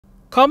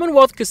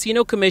Commonwealth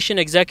Casino Commission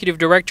Executive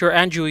Director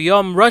Andrew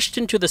Yum rushed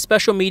into the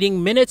special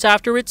meeting minutes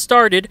after it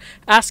started,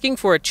 asking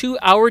for a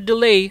 2-hour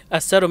delay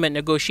as settlement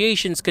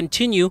negotiations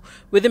continue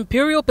with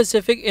Imperial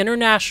Pacific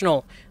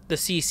International. The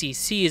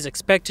CCC is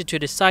expected to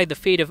decide the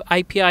fate of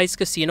IPI's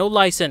casino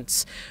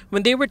license.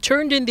 When they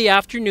returned in the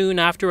afternoon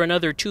after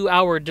another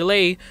 2-hour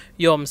delay,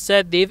 Yum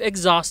said they've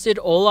exhausted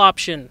all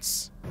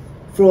options.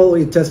 For all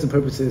intents and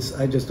purposes,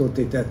 I just don't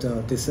think that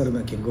this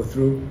settlement can go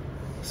through.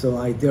 So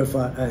I'm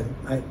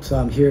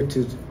here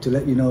to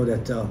let you know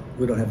that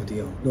we don't have a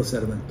deal. No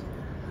settlement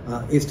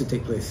is to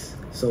take place.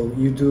 So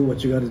you do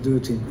what you got to do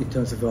in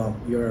terms of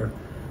your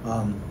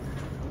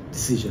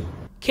decision.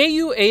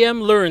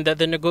 KUAM learned that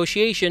the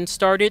negotiation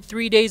started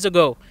 3 days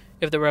ago.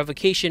 If the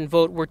revocation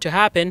vote were to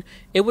happen,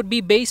 it would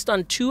be based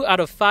on 2 out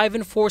of 5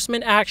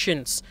 enforcement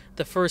actions.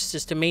 The first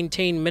is to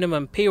maintain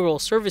minimum payroll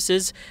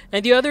services,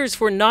 and the other is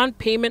for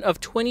non-payment of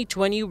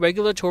 2020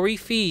 regulatory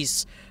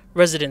fees.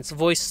 Residents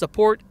voiced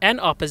support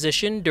and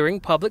opposition during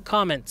public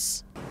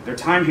comments. Their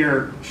time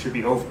here should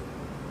be over.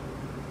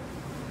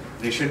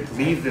 They should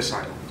leave this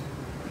island.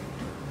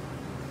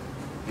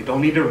 They don't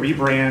need to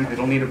rebrand. They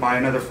don't need to buy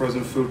another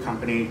frozen food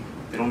company.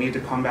 They don't need to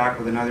come back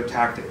with another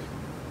tactic.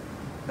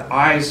 The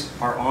eyes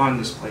are on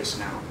this place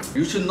now.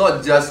 You should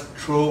not just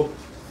throw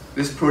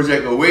this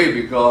project away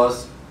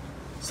because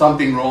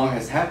something wrong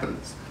has happened.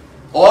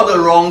 All the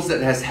wrongs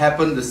that has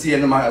happened, the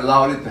CNMI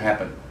allowed it to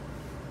happen.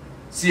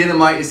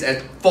 CNMI is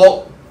at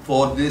fault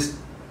for this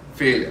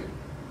failure.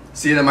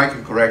 CNMI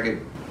can correct it.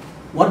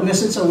 What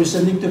message are we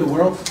sending to the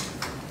world?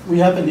 We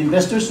have an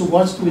investors who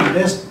wants to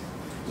invest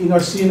in our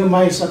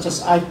CNMI such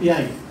as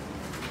IPI.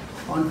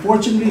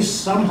 Unfortunately,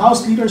 some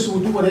House leaders will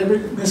do whatever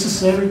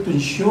necessary to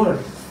ensure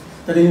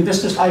that the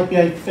investors'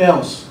 IPI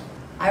fails.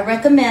 I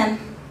recommend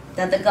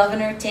that the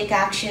governor take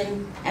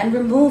action and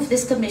remove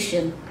this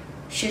commission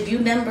should you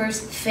members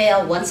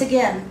fail once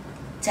again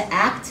to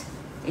act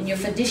in your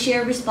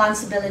fiduciary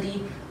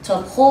responsibility to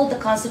uphold the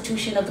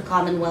Constitution of the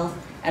Commonwealth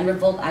and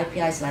revoke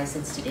IPI's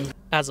license today.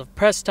 As of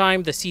press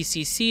time, the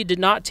CCC did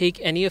not take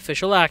any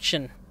official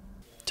action.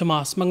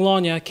 Tomas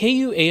Manglonia,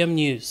 KUAM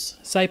News,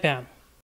 Saipan.